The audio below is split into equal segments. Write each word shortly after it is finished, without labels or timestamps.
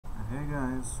Hey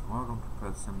guys, welcome to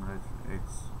Pet Simulator X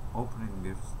Opening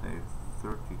Gifts Day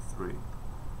 33.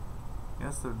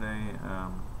 Yesterday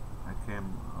I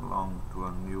came along to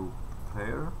a new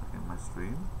player in my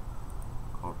stream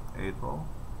called Adol,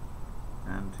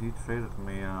 and he traded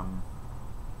me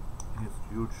his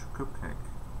huge cupcake.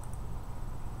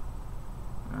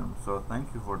 So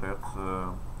thank you for that,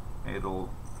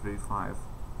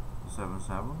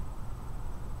 Adol3577,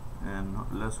 and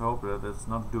let's hope that it's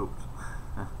not duped.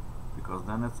 Because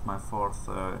then it's my fourth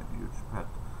huge pet.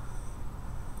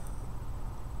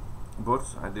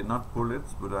 But I did not pull it,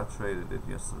 but I traded it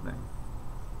yesterday.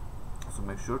 So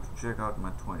make sure to check out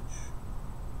my Twitch.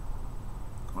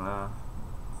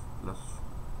 Let's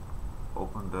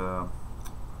open the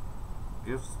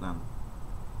gifts then.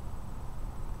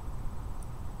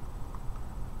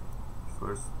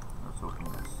 First, let's open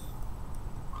this.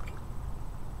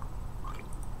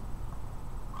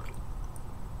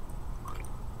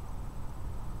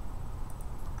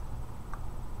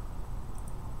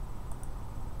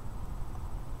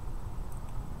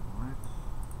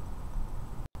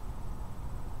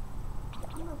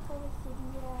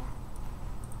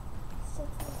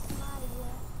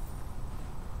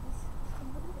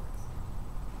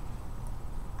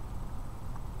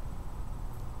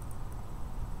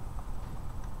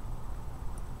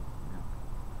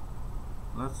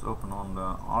 Let's open on the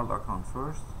alt account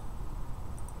first.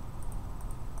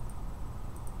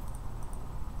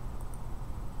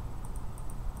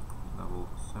 Level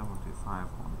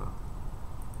 75 on the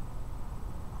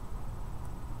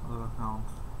other account.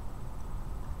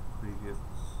 Free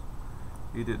gifts.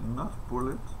 He did not pull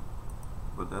it,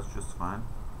 but that's just fine.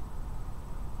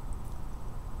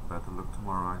 Better look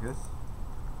tomorrow, I guess.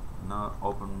 Now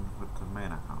open with the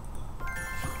main account.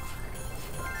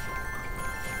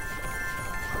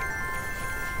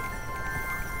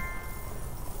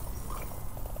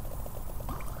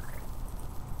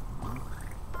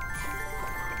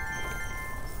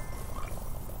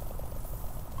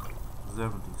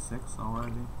 $76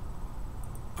 already.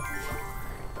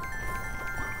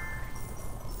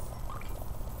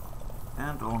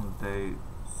 And on day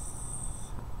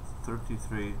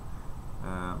 33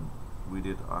 we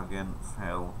did again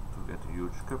fail to get a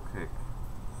huge cupcake,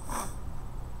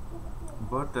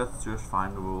 but that's just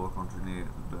fine. We will continue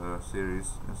the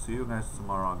series and see you guys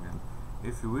tomorrow again.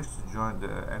 If you wish to join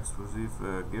the exclusive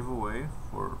giveaway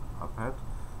for a pet,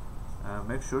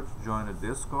 make sure to join the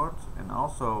Discord and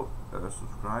also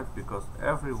subscribe, because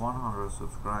every 100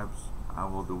 subscribes I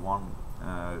will do one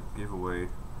giveaway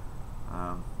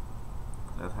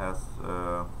that has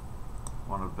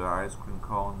one of the ice cream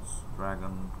cones,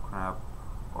 dragon, crab,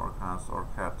 orcas or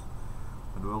cat.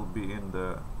 It will be in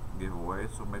the giveaway,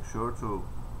 so make sure to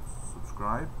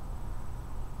subscribe,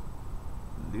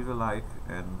 leave a like,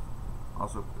 and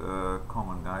also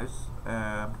comment, guys,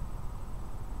 and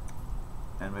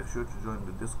make sure to join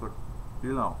the Discord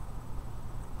below.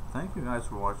 Thank you guys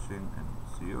for watching, and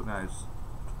see you guys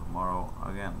tomorrow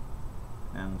again.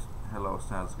 And hello,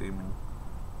 Stats Gaming.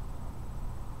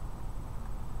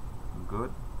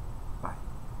 Good.